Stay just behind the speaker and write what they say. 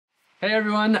Hey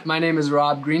everyone, my name is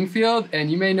Rob Greenfield,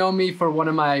 and you may know me for one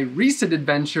of my recent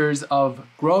adventures of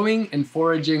growing and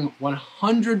foraging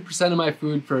 100% of my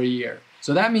food for a year.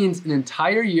 So that means an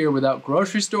entire year without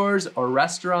grocery stores or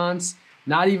restaurants,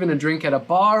 not even a drink at a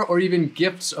bar, or even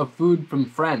gifts of food from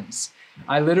friends.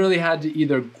 I literally had to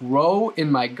either grow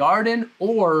in my garden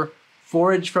or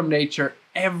forage from nature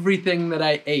everything that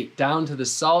I ate, down to the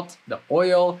salt, the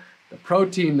oil, the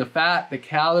protein, the fat, the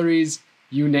calories,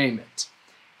 you name it.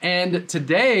 And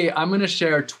today I'm going to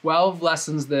share 12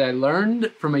 lessons that I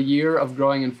learned from a year of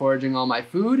growing and foraging all my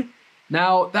food.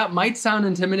 Now, that might sound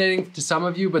intimidating to some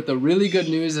of you, but the really good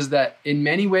news is that in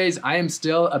many ways, I am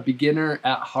still a beginner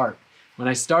at heart. When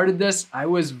I started this, I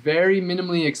was very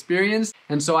minimally experienced,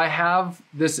 and so I have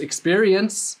this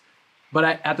experience, but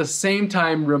I, at the same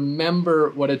time, remember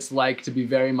what it's like to be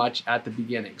very much at the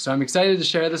beginning. So I'm excited to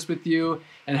share this with you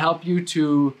and help you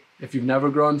to, if you've never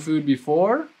grown food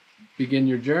before, begin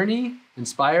your journey,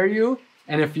 inspire you,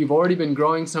 and if you've already been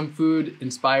growing some food,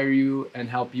 inspire you and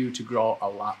help you to grow a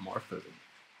lot more food.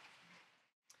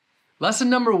 Lesson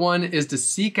number one is to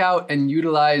seek out and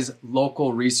utilize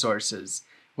local resources.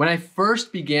 When I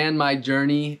first began my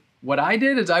journey, what I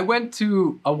did is I went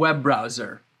to a web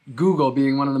browser, Google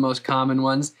being one of the most common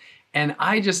ones, and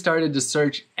I just started to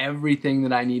search everything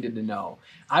that I needed to know.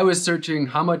 I was searching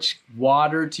how much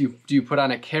water do you put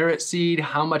on a carrot seed?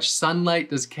 How much sunlight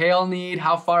does kale need?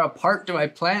 How far apart do I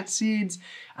plant seeds?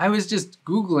 I was just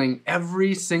Googling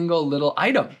every single little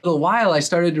item. For a while, I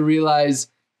started to realize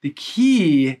the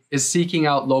key is seeking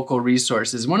out local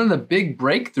resources. One of the big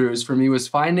breakthroughs for me was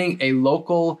finding a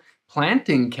local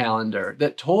planting calendar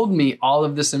that told me all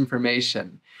of this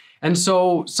information. And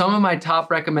so some of my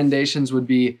top recommendations would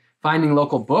be finding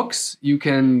local books. You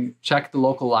can check the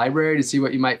local library to see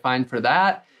what you might find for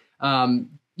that.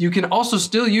 You can also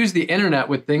still use the internet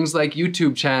with things like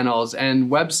YouTube channels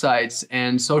and websites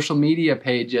and social media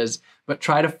pages, but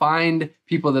try to find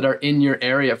people that are in your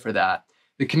area for that.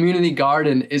 The community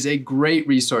garden is a great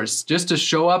resource, just to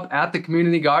show up at the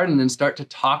community garden and start to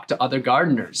talk to other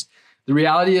gardeners. The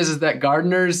reality is that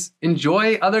gardeners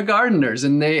enjoy other gardeners,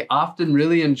 and they often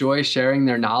really enjoy sharing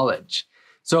their knowledge.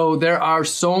 So there are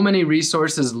so many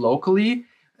resources locally,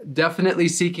 definitely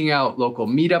seeking out local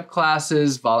meetup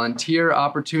classes, volunteer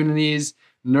opportunities,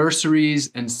 nurseries,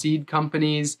 and seed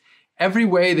companies. Every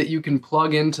way that you can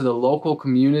plug into the local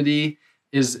community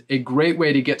is a great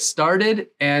way to get started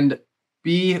and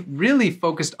be really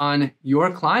focused on your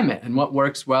climate and what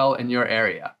works well in your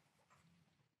area.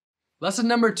 Lesson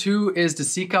number two is to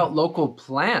seek out local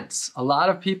plants. A lot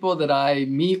of people that I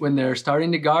meet when they're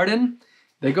starting to garden,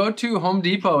 they go to Home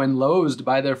Depot and Lowe's to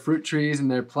buy their fruit trees and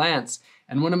their plants.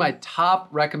 And one of my top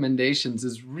recommendations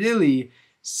is really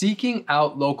seeking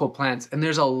out local plants. And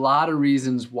there's a lot of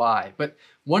reasons why. But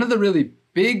one of the really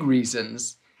big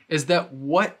reasons is that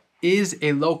what is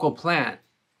a local plant,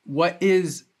 what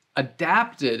is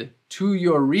adapted to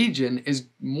your region, is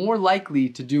more likely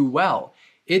to do well.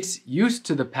 It's used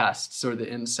to the pests or the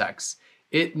insects.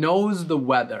 It knows the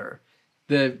weather.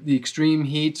 The extreme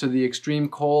heats or the extreme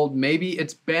cold, maybe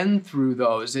it's been through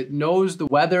those. It knows the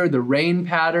weather, the rain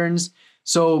patterns.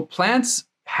 So plants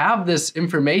have this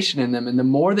information in them, and the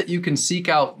more that you can seek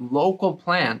out local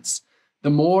plants, the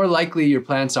more likely your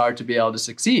plants are to be able to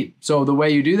succeed. So the way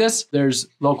you do this, there's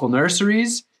local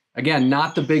nurseries. Again,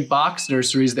 not the big box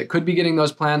nurseries that could be getting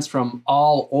those plants from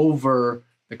all over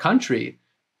the country,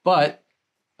 but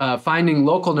finding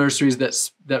local nurseries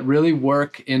that really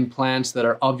work in plants that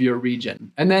are of your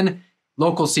region. And then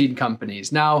local seed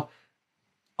companies. Now,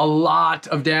 a lot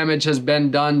of damage has been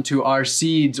done to our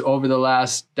seeds over the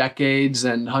last decades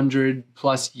and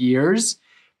 100+ years.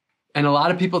 And a lot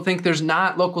of people think there's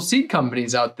not local seed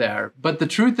companies out there. But the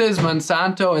truth is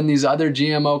Monsanto and these other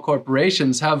GMO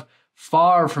corporations have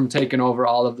far from taken over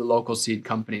all of the local seed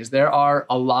companies. There are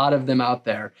a lot of them out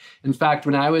there. In fact,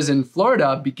 when I was in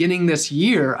Florida beginning this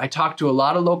year, I talked to a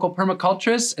lot of local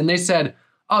permaculturists, and they said,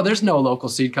 oh, there's no local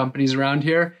seed companies around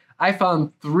here. I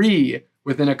found 3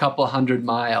 within a couple 100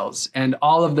 miles, and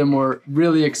all of them were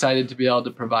really excited to be able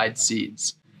to provide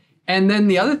seeds. And then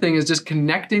the other thing is just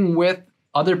connecting with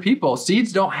other people.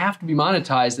 Seeds don't have to be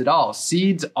monetized at all.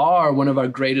 Seeds are one of our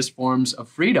greatest forms of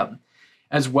freedom,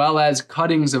 as well as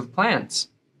cuttings of plants.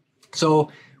 So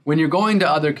when you're going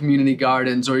to other community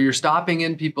gardens or you're stopping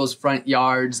in people's front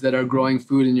yards that are growing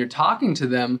food and you're talking to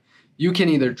them, you can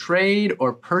either trade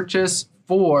or purchase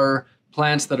for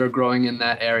plants that are growing in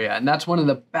that area. And that's one of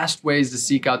the best ways to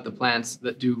seek out the plants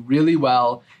that do really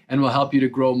well and will help you to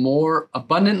grow more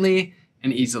abundantly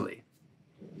and easily.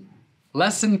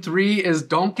 Lesson 3 is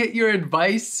don't get your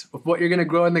advice of what you're going to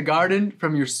grow in the garden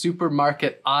from your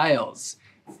supermarket aisles.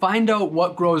 Find out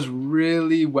what grows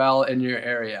really well in your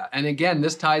area. And again,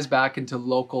 this ties back into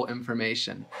local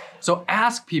information. So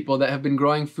ask people that have been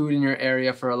growing food in your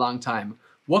area for a long time.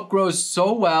 What grows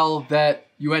so well that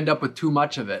you end up with too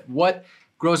much of it? What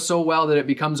grows so well that it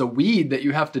becomes a weed that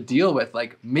you have to deal with,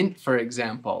 like mint, for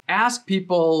example? Ask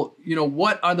people,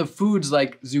 what are the foods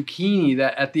like zucchini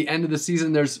that at the end of the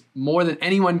season there's more than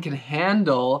anyone can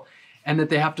handle and that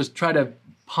they have to try to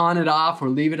pawn it off or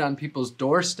leave it on people's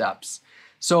doorsteps.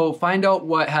 So find out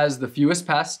what has the fewest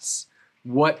pests,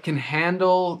 what can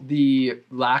handle the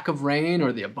lack of rain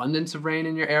or the abundance of rain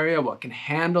in your area, what can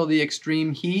handle the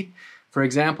extreme heat. For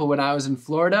example, when I was in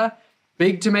Florida,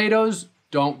 big tomatoes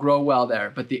don't grow well there,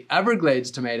 but the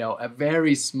Everglades tomato, a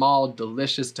very small,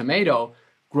 delicious tomato,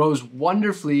 grows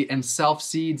wonderfully and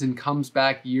self-seeds and comes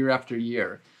back year after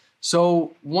year.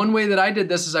 So one way that I did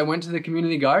this is I went to the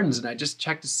community gardens and I just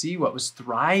checked to see what was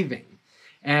thriving.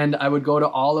 And I would go to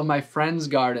all of my friends'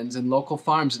 gardens and local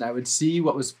farms and I would see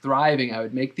what was thriving. I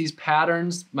would make these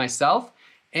patterns myself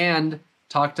and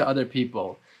talk to other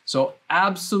people. So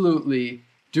absolutely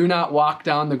do not walk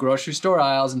down the grocery store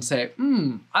aisles and say,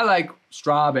 I like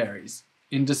strawberries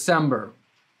in December,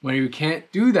 when you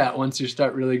can't do that once you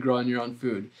start really growing your own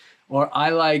food. Or I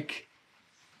like,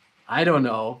 I don't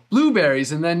know,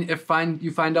 blueberries. And then if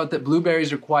you find out that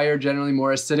blueberries require generally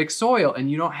more acidic soil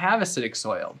and you don't have acidic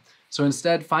soil. So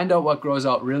instead, find out what grows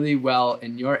out really well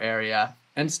in your area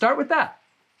and start with that.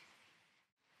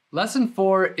 Lesson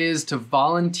 4 is to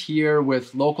volunteer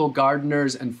with local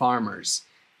gardeners and farmers.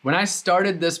 When I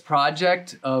started this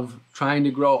project of trying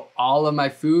to grow all of my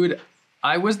food,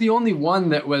 I was the only one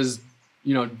that was,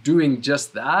 doing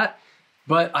just that,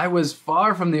 but I was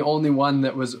far from the only one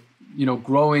that was,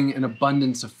 growing an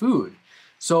abundance of food.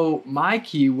 So my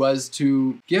key was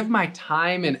to give my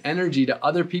time and energy to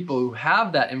other people who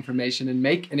have that information and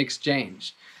make an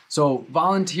exchange. So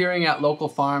volunteering at local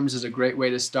farms is a great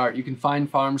way to start. You can find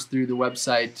farms through the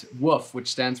website WOOF, which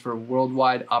stands for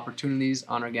Worldwide Opportunities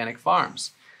on Organic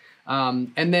Farms.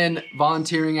 And then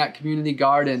volunteering at community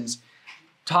gardens,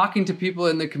 talking to people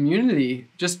in the community,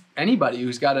 just anybody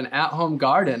who's got an at-home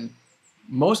garden.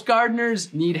 Most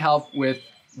gardeners need help with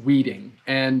weeding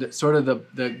and sort of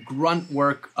the grunt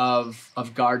work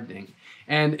of gardening.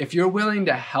 And if you're willing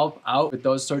to help out with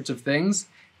those sorts of things,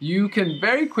 you can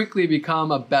very quickly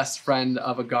become a best friend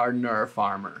of a gardener or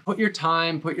farmer. Put your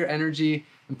time, put your energy,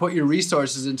 and put your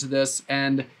resources into this.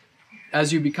 And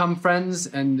as you become friends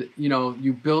and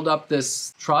you build up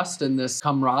this trust and this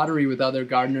camaraderie with other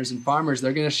gardeners and farmers,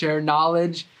 they're going to share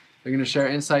knowledge, they're going to share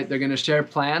insight, they're going to share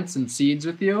plants and seeds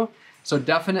with you. So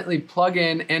definitely plug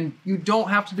in, and you don't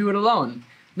have to do it alone.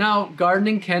 Now,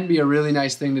 gardening can be a really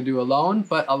nice thing to do alone,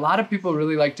 but a lot of people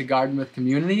really like to garden with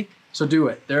community, so do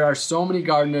it. There are so many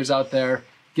gardeners out there.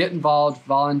 Get involved,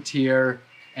 volunteer,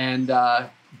 and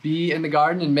be in the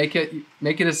garden and make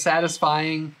it a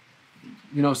satisfying,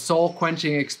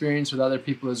 soul-quenching experience with other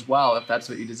people as well, if that's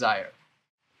what you desire.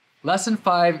 Lesson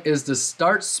 5 is to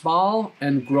start small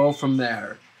and grow from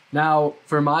there. Now,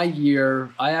 for my year,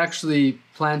 I actually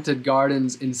planted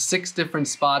gardens in 6 different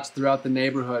spots throughout the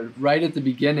neighborhood right at the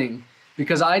beginning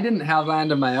because I didn't have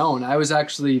land of my own. I was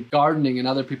actually gardening in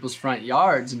other people's front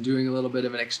yards and doing a little bit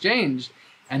of an exchange,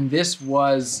 and this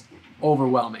was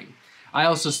overwhelming. I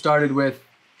also started with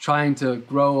trying to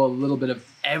grow a little bit of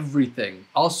everything,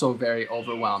 also very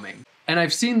overwhelming. And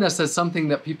I've seen this as something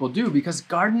that people do because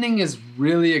gardening is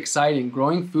really exciting.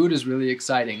 Growing food is really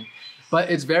exciting. But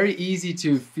it's very easy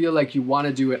to feel like you want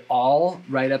to do it all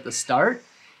right at the start.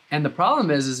 And the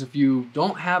problem is if you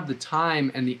don't have the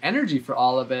time and the energy for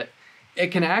all of it, it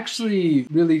can actually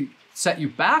really set you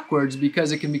backwards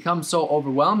because it can become so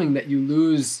overwhelming that you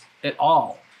lose it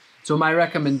all. So my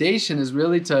recommendation is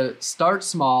really to start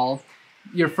small.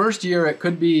 Your first year, it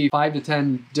could be 5 to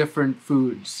 10 different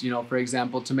foods, for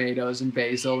example, tomatoes and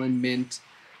basil and mint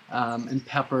and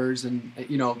peppers and,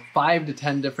 5 to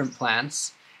 10 different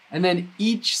plants. And then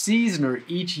each season or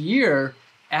each year,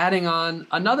 adding on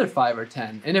another 5 or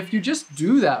 10. And if you just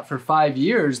do that for 5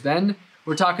 years, then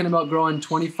we're talking about growing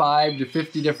 25 to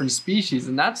 50 different species,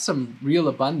 and that's some real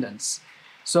abundance.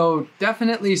 So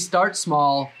definitely start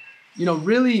small,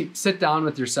 really sit down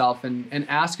with yourself and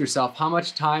ask yourself how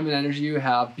much time and energy you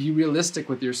have. Be realistic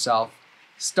with yourself.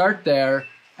 Start there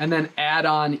and then add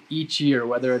on each year,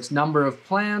 whether it's number of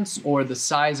plants or the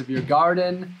size of your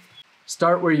garden.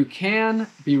 Start where you can,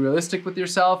 be realistic with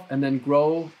yourself, and then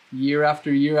grow year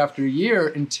after year after year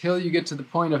until you get to the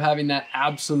point of having that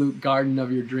absolute garden of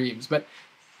your dreams. But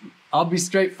I'll be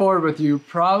straightforward with you.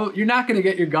 You're not going to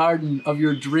get your garden of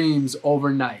your dreams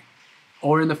overnight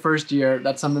or in the first year.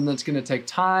 That's something that's going to take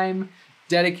time,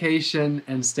 dedication,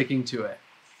 and sticking to it.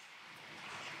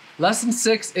 Lesson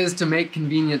 6 is to make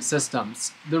convenient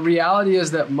systems. The reality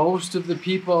is that most of the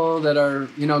people that are,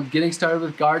 getting started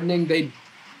with gardening,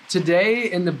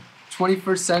 today in the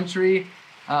 21st century,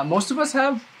 most of us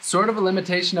have sort of a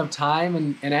limitation of time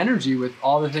and energy with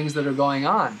all the things that are going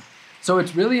on. So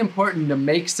it's really important to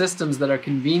make systems that are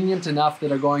convenient enough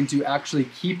that are going to actually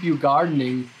keep you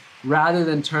gardening rather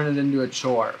than turn it into a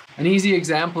chore. An easy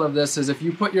example of this is if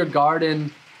you put your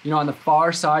garden on the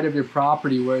far side of your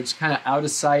property where it's kind of out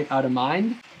of sight, out of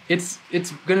mind, it's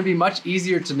going to be much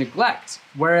easier to neglect.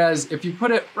 Whereas if you put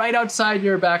it right outside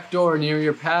your back door near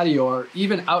your patio, or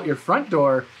even out your front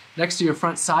door next to your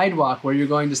front sidewalk where you're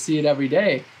going to see it every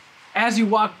day, as you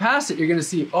walk past it, you're going to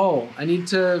see, oh, I need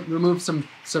to remove some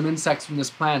insects from this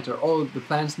plant, or oh, the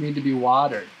plants need to be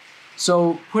watered.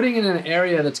 So putting it in an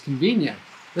area that's convenient.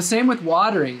 The same with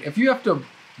watering. If you have to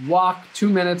walk 2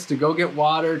 minutes to go get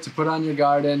water to put on your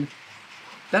garden,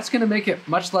 that's going to make it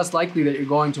much less likely that you're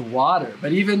going to water.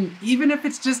 But even if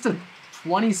it's just a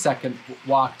 20-second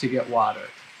walk to get water.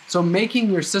 So making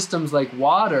your systems like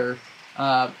water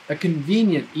a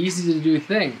convenient, easy to do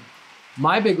thing.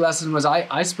 My big lesson was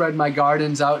I spread my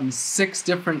gardens out in 6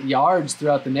 different yards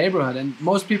throughout the neighborhood. And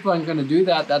most people aren't going to do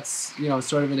that. That's,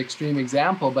 sort of an extreme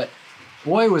example. But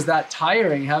boy, was that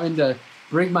tiring, having to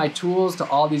bring my tools to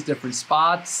all these different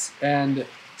spots and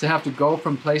to have to go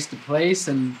from place to place.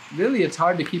 And really, it's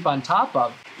hard to keep on top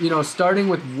of. Starting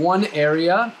with one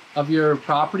area of your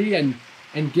property and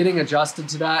getting adjusted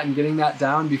to that and getting that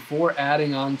down before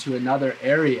adding on to another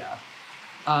area.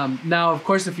 Now, of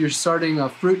course, if you're starting a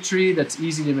fruit tree that's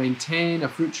easy to maintain, a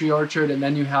fruit tree orchard, and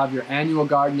then you have your annual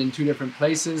garden in 2 different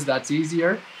places, that's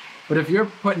easier. But if you're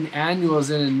putting annuals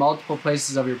in multiple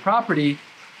places of your property,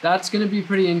 that's going to be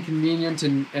pretty inconvenient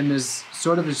and is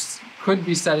could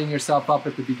be setting yourself up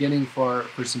at the beginning for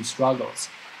some struggles.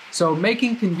 So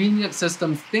making convenient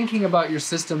systems, thinking about your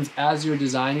systems as you're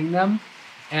designing them,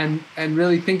 and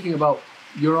really thinking about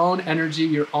your own energy,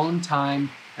 your own time,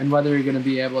 and whether you're going to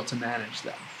be able to manage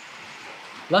them.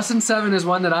 Lesson 7 is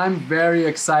one that I'm very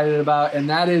excited about, and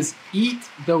that is eat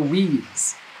the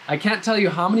weeds. I can't tell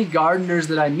you how many gardeners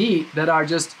that I meet that are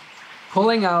just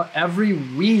pulling out every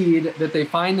weed that they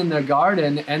find in their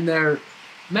garden, and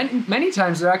many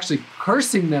times they're actually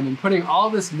cursing them and putting all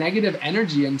this negative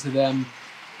energy into them.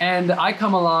 And I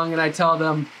come along and I tell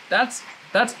them, that's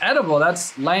edible.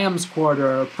 That's lamb's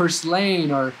quarter or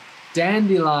purslane or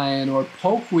dandelion or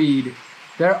pokeweed.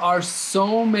 There are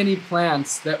so many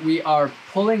plants that we are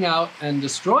pulling out and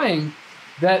destroying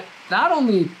that not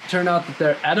only turn out that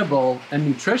they're edible and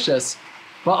nutritious,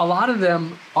 but a lot of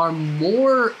them are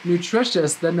more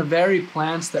nutritious than the very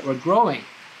plants that we're growing.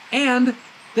 And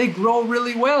they grow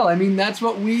really well. I mean, that's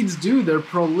what weeds do. They're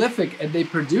prolific and they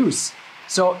produce.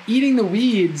 So eating the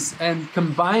weeds and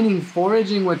combining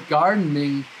foraging with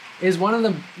gardening is one of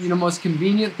the most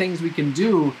convenient things we can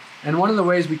do, and one of the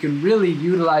ways we can really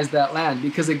utilize that land.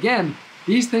 Because again,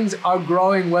 these things are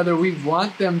growing whether we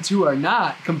want them to or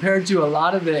not, compared to a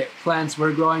lot of the plants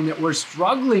we're growing that we're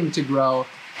struggling to grow.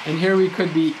 And here we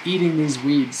could be eating these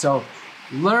weeds. So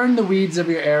learn the weeds of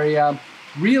your area.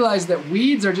 Realize that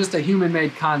weeds are just a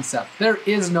human-made concept. There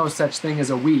is no such thing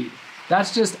as a weed.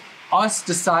 That's just us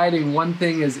deciding one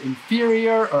thing is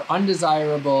inferior or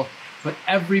undesirable, but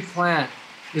every plant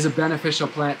is a beneficial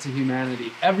plant to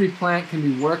humanity. Every plant can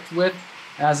be worked with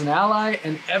as an ally,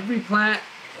 and every plant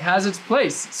has its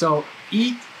place. So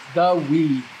eat the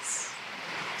weeds.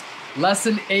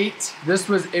 Lesson 8, this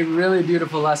was a really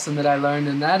beautiful lesson that I learned,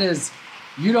 and that is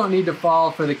you don't need to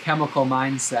fall for the chemical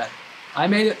mindset. I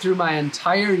made it through my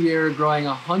entire year growing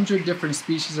 100 different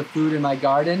species of food in my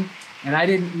garden, and I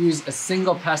didn't use a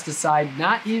single pesticide,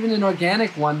 not even an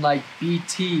organic one like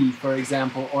BT, for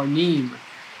example, or neem.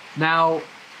 Now,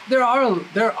 there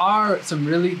are some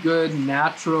really good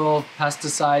natural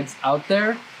pesticides out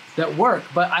there that work,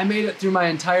 but I made it through my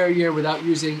entire year without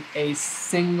using a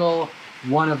single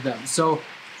one of them. So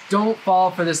don't fall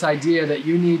for this idea that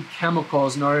you need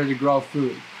chemicals in order to grow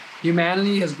food.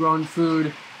 Humanity has grown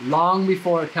food long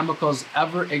before chemicals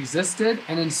ever existed,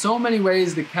 and in so many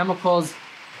ways the chemicals,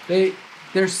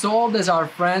 they're sold as our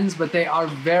friends, but they are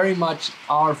very much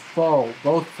our foe,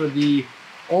 both for the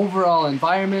overall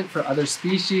environment, for other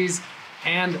species,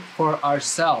 and for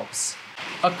ourselves.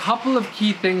 A couple of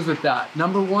key things with that.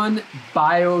 Number one,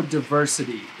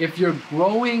 biodiversity. If you're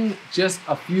growing just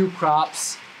a few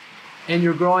crops and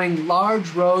you're growing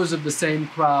large rows of the same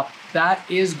crop, that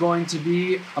is going to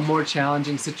be a more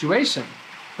challenging situation.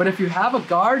 But if you have a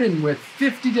garden with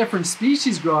 50 different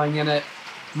species growing in it,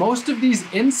 most of these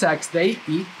insects, they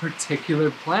eat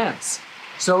particular plants.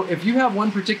 So if you have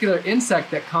one particular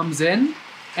insect that comes in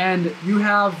and you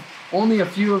have only a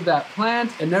few of that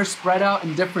plant and they're spread out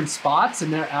in different spots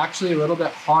and they're actually a little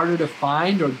bit harder to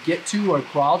find or get to or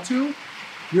crawl to,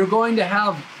 you're going to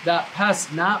have that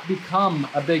pest not become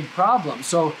a big problem.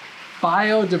 So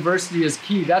biodiversity is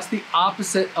key. That's the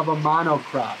opposite of a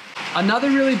monocrop. Another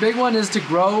really big one is to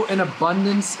grow an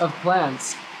abundance of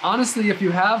plants. Honestly, if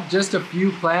you have just a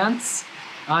few plants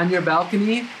on your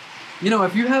balcony,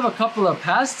 if you have a couple of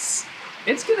pests,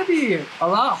 it's gonna be a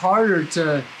lot harder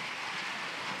to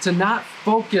not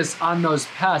focus on those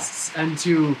pests and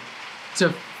to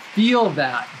feel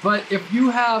that. But if you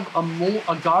have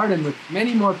a garden with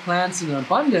many more plants in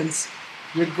abundance,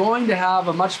 you're going to have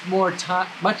a much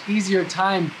easier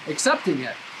time accepting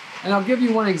it. And I'll give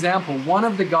you one example. One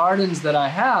of the gardens that I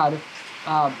had,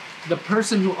 the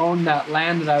person who owned that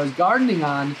land that I was gardening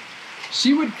on,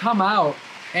 she would come out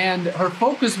and her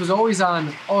focus was always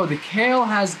on, oh, the kale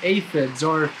has aphids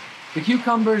or the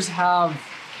cucumbers have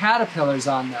caterpillars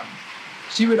on them.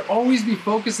 She would always be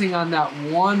focusing on that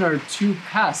one or two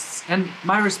pests. And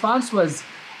my response was,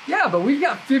 yeah, but we've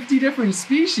got 50 different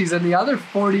species and the other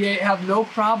 48 have no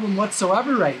problem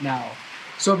whatsoever right now.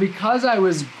 So because I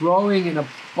was growing an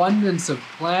abundance of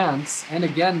plants and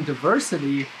again,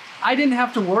 diversity, I didn't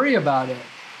have to worry about it.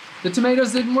 The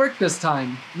tomatoes didn't work this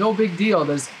time. No big deal.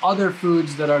 There's other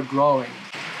foods that are growing.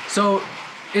 So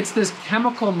it's this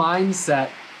chemical mindset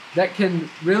that can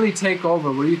really take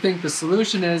over where you think the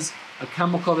solution is a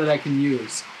chemical that I can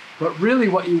use. But really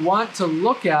what you want to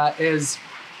look at is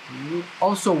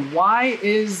also, why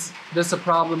is this a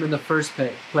problem in the first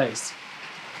place?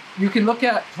 You can look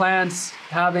at plants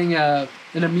having an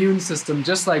immune system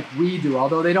just like we do,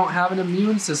 although they don't have an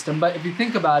immune system. But if you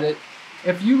think about it,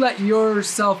 if you let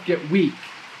yourself get weak,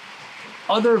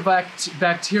 other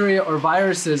bacteria or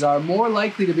viruses are more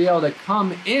likely to be able to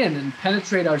come in and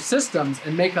penetrate our systems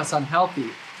and make us unhealthy.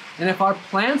 And if our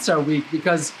plants are weak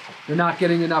because they're not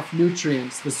getting enough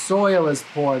nutrients, the soil is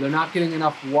poor, they're not getting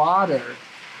enough water,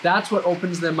 that's what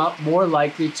opens them up more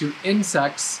likely to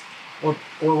insects or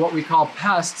what we call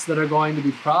pests that are going to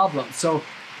be problems. So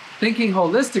thinking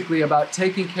holistically about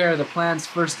taking care of the plants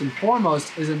first and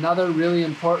foremost is another really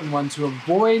important one, to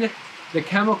avoid the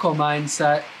chemical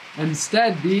mindset,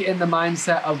 instead be in the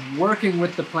mindset of working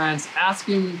with the plants,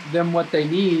 asking them what they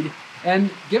need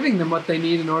and giving them what they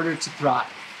need in order to thrive.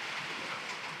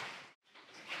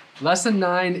 Lesson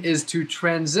 9 is to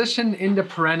transition into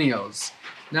perennials.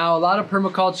 Now, a lot of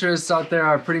permaculturists out there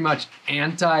are pretty much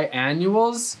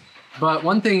anti-annuals, but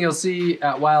one thing you'll see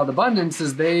at Wild Abundance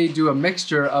is they do a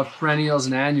mixture of perennials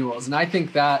and annuals, and I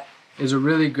think that is a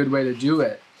really good way to do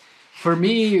it. For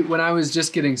me, when I was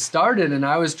just getting started and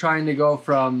I was trying to go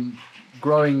from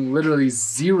growing literally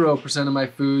 0% of my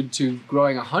food to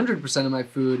growing 100% of my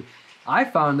food, I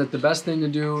found that the best thing to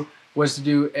do was to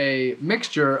do a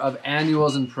mixture of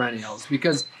annuals and perennials,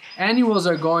 because annuals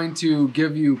are going to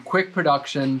give you quick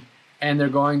production and they're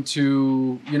going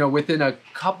to, within a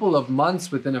couple of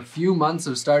months, within a few months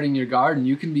of starting your garden,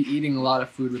 you can be eating a lot of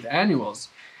food with annuals.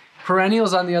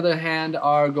 Perennials, on the other hand,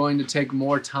 are going to take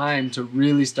more time to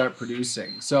really start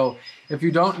producing. So if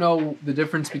you don't know the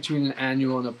difference between an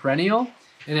annual and a perennial,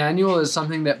 an annual is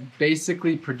something that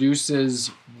basically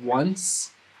produces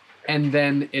once and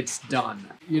then it's done.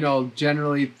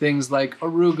 Generally things like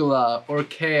arugula or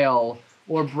kale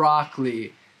or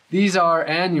broccoli, these are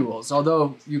annuals.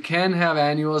 Although you can have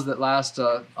annuals that last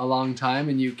a long time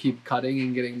and you keep cutting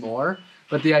and getting more.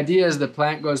 But the idea is the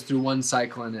plant goes through one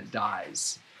cycle and it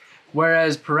dies.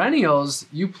 Whereas perennials,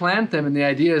 you plant them and the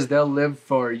idea is they'll live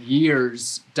for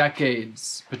years,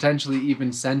 decades, potentially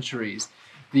even centuries.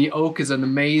 The oak is an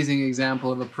amazing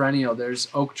example of a perennial. There's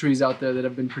oak trees out there that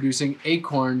have been producing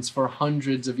acorns for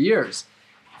hundreds of years.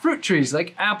 Fruit trees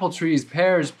like apple trees,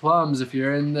 pears, plums, if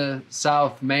you're in the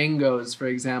South, mangoes, for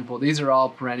example, these are all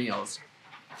perennials.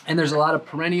 And there's a lot of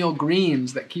perennial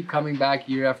greens that keep coming back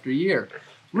year after year.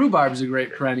 Rhubarb is a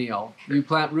great perennial. You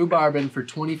plant rhubarb and for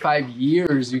 25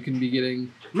 years you can be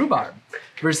getting rhubarb.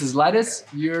 Versus lettuce,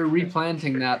 you're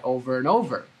replanting that over and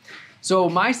over. So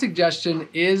my suggestion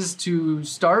is to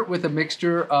start with a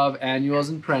mixture of annuals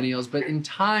and perennials, but in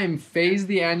time phase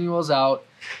the annuals out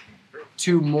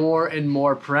to more and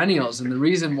more perennials. And the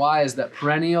reason why is that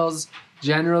perennials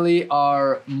generally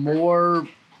are more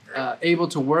able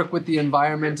to work with the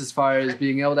environment as far as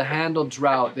being able to handle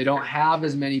drought. They don't have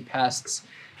as many pests.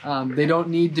 They don't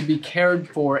need to be cared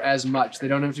for as much. They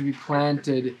don't have to be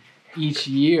planted each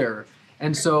year.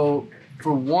 And so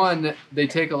for one, they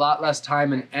take a lot less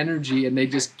time and energy and they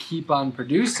just keep on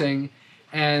producing.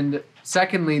 And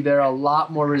secondly, they're a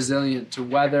lot more resilient to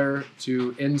weather,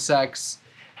 to insects,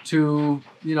 to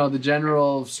the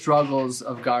general struggles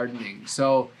of gardening.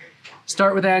 So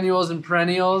Start with annuals and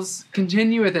perennials,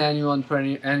 continue with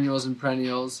annuals and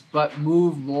perennials, but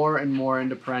move more and more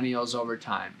into perennials over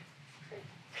time.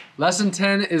 Lesson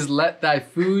 10 is let thy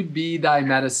food be thy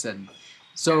medicine.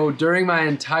 So during my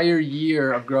entire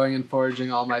year of growing and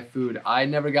foraging all my food, I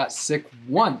never got sick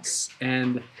once.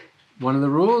 And one of the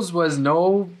rules was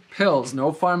no pills,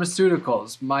 no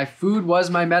pharmaceuticals. My food was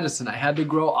my medicine. I had to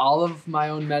grow all of my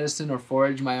own medicine or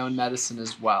forage my own medicine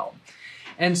as well.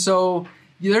 And so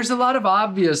there's a lot of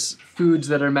obvious foods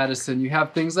that are medicine. You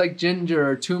have things like ginger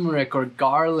or turmeric or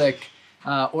garlic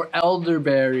or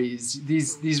elderberries,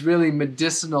 these really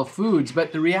medicinal foods.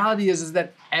 But the reality is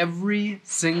that every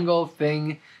single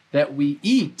thing that we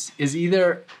eat is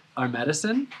either our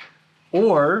medicine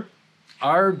or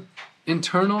our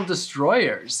internal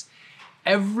destroyers.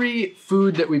 Every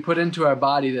food that we put into our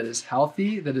body that is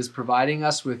healthy, that is providing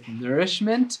us with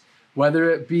nourishment, whether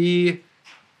it be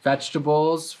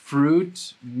vegetables,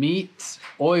 fruit, meat,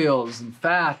 oils and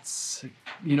fats,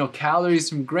 calories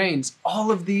from grains,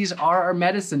 all of these are our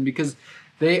medicine because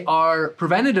they are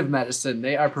preventative medicine.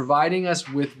 They are providing us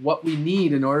with what we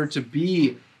need in order to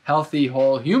be healthy,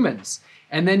 whole humans.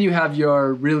 And then you have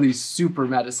your really super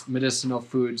medicinal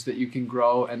foods that you can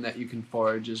grow and that you can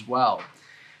forage as well.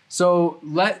 So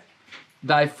let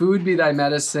thy food be thy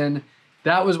medicine.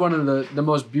 That was one of the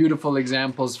most beautiful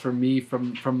examples for me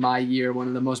from my year. One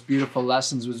of the most beautiful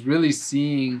lessons was really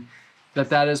seeing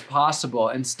that is possible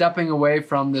and stepping away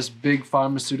from this big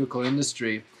pharmaceutical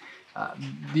industry.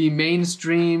 The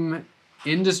mainstream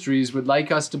industries would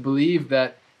like us to believe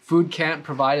that food can't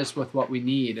provide us with what we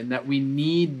need and that we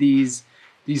need these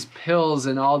pills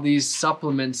and all these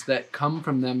supplements that come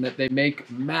from them that they make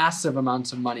massive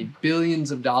amounts of money, billions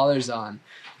of dollars on.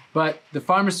 But the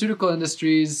pharmaceutical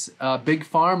industries, big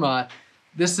pharma,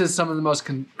 this is some of the most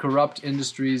corrupt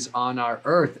industries on our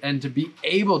earth. And to be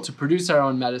able to produce our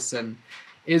own medicine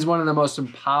is one of the most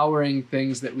empowering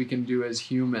things that we can do as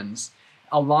humans,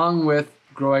 along with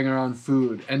growing our own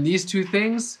food. And these two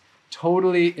things,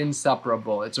 totally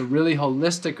inseparable. It's a really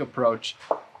holistic approach.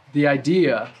 The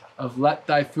idea of let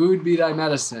thy food be thy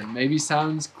medicine maybe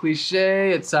sounds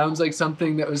cliche. It sounds like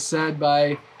something that was said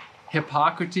by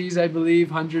Hippocrates, I believe,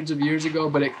 hundreds of years ago,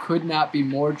 but it could not be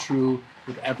more true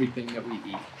with everything that we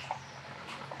eat.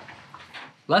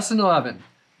 Lesson 11.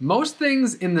 Most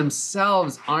things in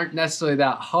themselves aren't necessarily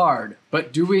that hard,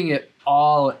 but doing it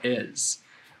all is.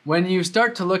 When you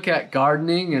start to look at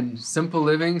gardening and simple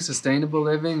living, sustainable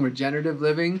living, regenerative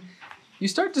living, you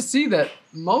start to see that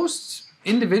most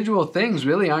individual things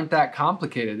really aren't that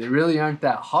complicated. They really aren't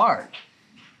that hard.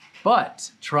 But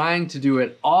trying to do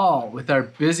it all with our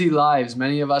busy lives,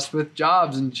 many of us with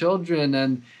jobs and children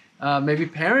and maybe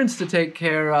parents to take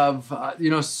care of,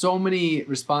 so many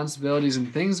responsibilities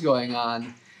and things going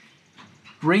on,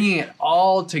 bringing it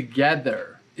all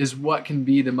together is what can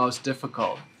be the most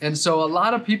difficult. And so a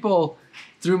lot of people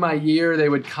through my year, they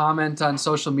would comment on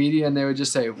social media and they would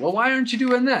just say, well, why aren't you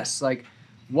doing this? Like,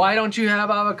 why don't you have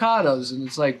avocados? And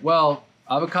it's like, well,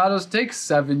 avocados take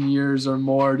 7 years or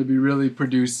more to be really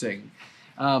producing.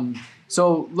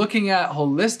 So looking at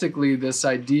holistically this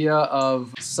idea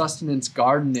of sustenance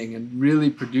gardening and really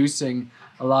producing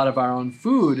a lot of our own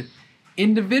food,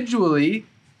 individually,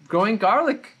 growing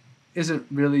garlic isn't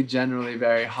really generally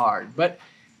very hard. But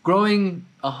growing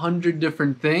 100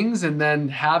 different things and then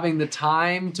having the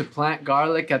time to plant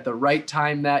garlic at the right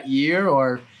time that year,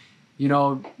 or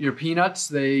your peanuts,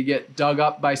 they get dug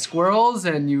up by squirrels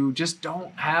and you just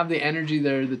don't have the energy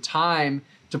there, the time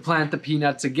to plant the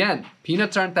peanuts again.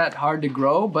 Peanuts aren't that hard to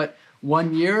grow, but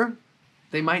one year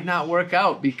they might not work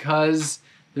out because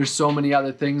there's so many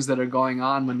other things that are going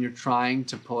on when you're trying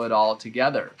to pull it all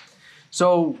together.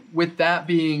 So with that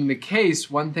being the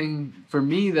case, one thing for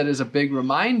me that is a big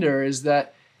reminder is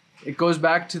that it goes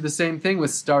back to the same thing with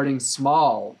starting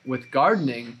small with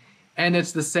gardening. And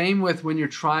it's the same with when you're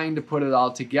trying to put it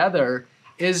all together,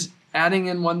 is adding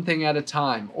in one thing at a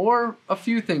time or a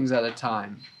few things at a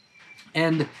time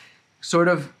and sort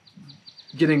of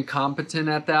getting competent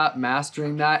at that,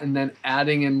 mastering that, and then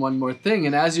adding in one more thing.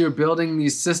 And as you're building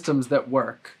these systems that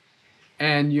work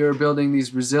and you're building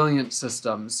these resilient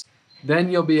systems,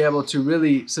 then you'll be able to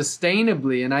really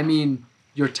sustainably, and I mean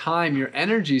your time, your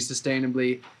energy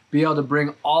sustainably, be able to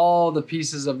bring all the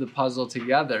pieces of the puzzle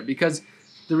together. Because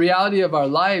the reality of our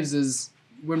lives is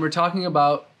when we're talking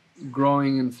about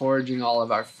growing and foraging all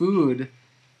of our food,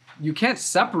 you can't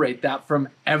separate that from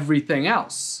everything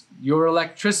else. Your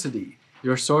electricity,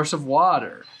 your source of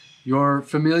water, your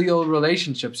familial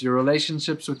relationships, your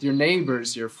relationships with your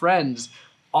neighbors, your friends,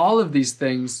 all of these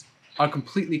things are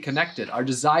completely connected. Our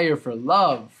desire for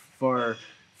love, for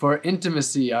for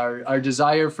intimacy, our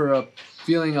desire for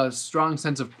feeling a strong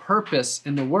sense of purpose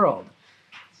in the world.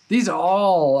 These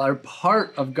all are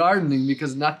part of gardening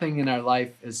because nothing in our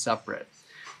life is separate.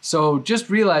 So just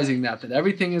realizing that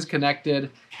everything is connected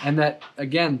and that,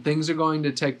 again, things are going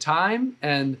to take time,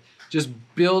 and just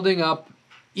building up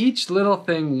each little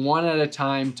thing one at a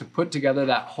time to put together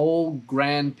that whole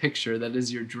grand picture that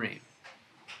is your dream.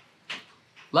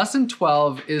 Lesson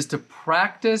 12 is to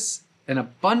practice an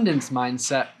abundance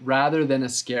mindset rather than a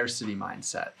scarcity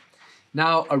mindset.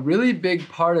 Now, a really big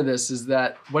part of this is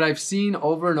that what I've seen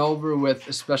over and over with,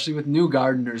 especially with new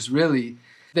gardeners, really,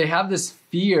 they have this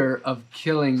fear of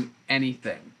killing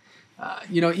anything.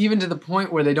 Even to the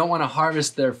point where they don't want to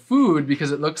harvest their food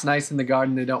because it looks nice in the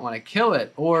garden, they don't want to kill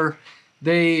it. Or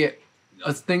a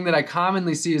thing that I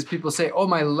commonly see is people say, oh,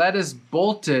 my lettuce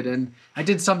bolted and I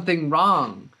did something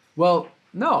wrong. Well,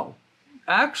 no,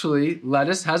 actually,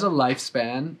 lettuce has a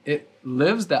lifespan. It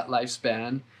lives that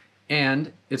lifespan,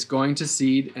 and it's going to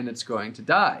seed and it's going to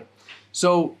die.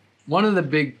 So one of the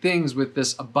big things with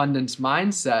this abundance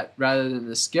mindset rather than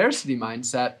the scarcity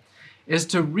mindset is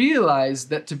to realize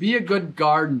that to be a good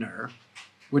gardener,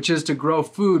 which is to grow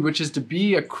food, which is to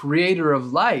be a creator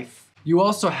of life, you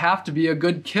also have to be a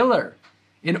good killer.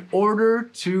 In order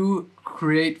to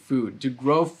create food, to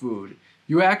grow food,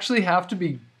 you actually have to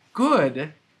be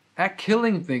good at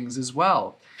killing things as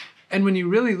well. And when you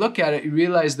really look at it, you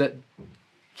realize that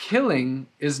killing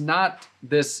is not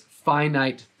this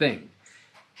finite thing.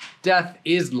 Death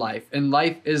is life, and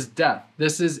life is death.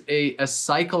 This is a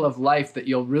cycle of life that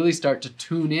you'll really start to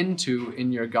tune into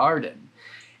in your garden.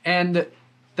 And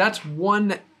that's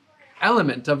one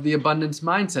element of the abundance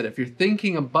mindset. If you're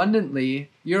thinking abundantly,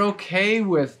 you're okay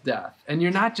with death. And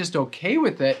you're not just okay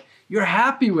with it, you're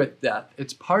happy with death.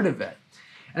 It's part of it.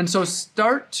 And so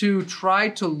start to try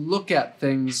to look at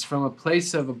things from a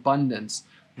place of abundance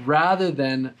rather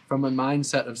than from a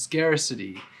mindset of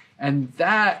scarcity. And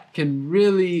that can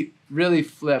really, really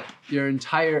flip your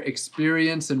entire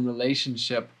experience and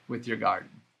relationship with your garden.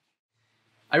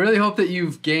 I really hope that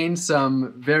you've gained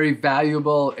some very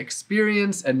valuable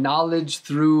experience and knowledge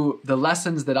through the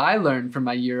lessons that I learned from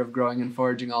my year of growing and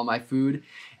foraging all my food.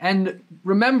 And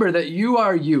remember that you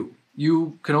are you.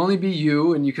 You can only be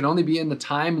you, and you can only be in the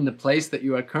time and the place that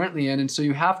you are currently in. And so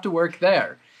you have to work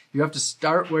there. You have to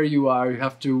start where you are. You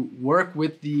have to work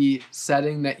with the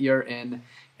setting that you're in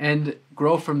and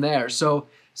grow from there. So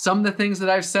some of the things that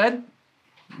I've said,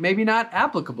 maybe not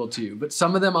applicable to you, but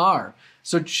some of them are.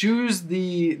 So choose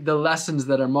the lessons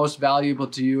that are most valuable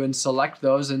to you and select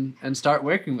those and start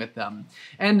working with them.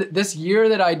 And this year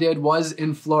that I did was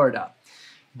in Florida.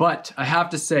 But I have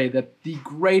to say that the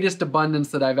greatest abundance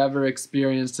that I've ever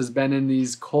experienced has been in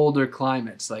these colder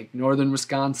climates, like northern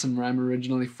Wisconsin, where I'm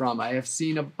originally from. I have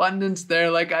seen abundance there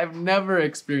like I've never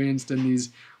experienced in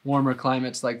these warmer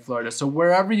climates like Florida. So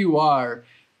wherever you are,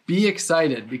 be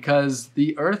excited, because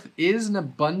the earth is an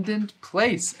abundant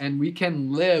place and we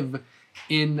can live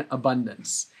in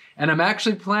abundance. And I'm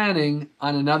actually planning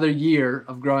on another year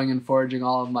of growing and foraging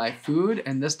all of my food,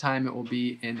 and this time it will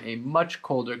be in a much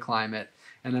colder climate.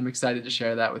 And I'm excited to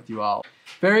share that with you all.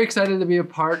 Very excited to be a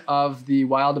part of the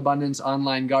Wild Abundance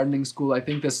Online Gardening School. I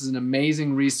think this is an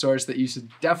amazing resource that you should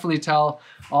definitely tell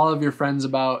all of your friends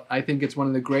about. I think it's one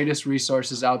of the greatest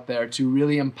resources out there to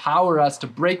really empower us to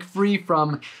break free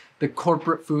from the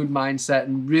corporate food mindset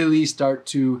and really start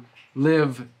to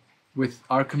live with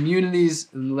our communities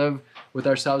and live with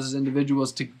ourselves as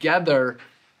individuals together,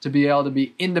 to be able to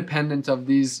be independent of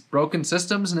these broken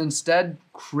systems and instead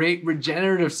create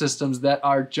regenerative systems that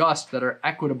are just, that are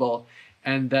equitable,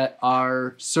 and that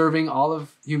are serving all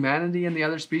of humanity and the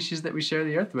other species that we share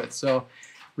the earth with. So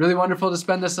really wonderful to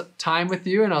spend this time with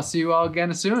you, and I'll see you all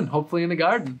again soon, hopefully in the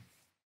garden.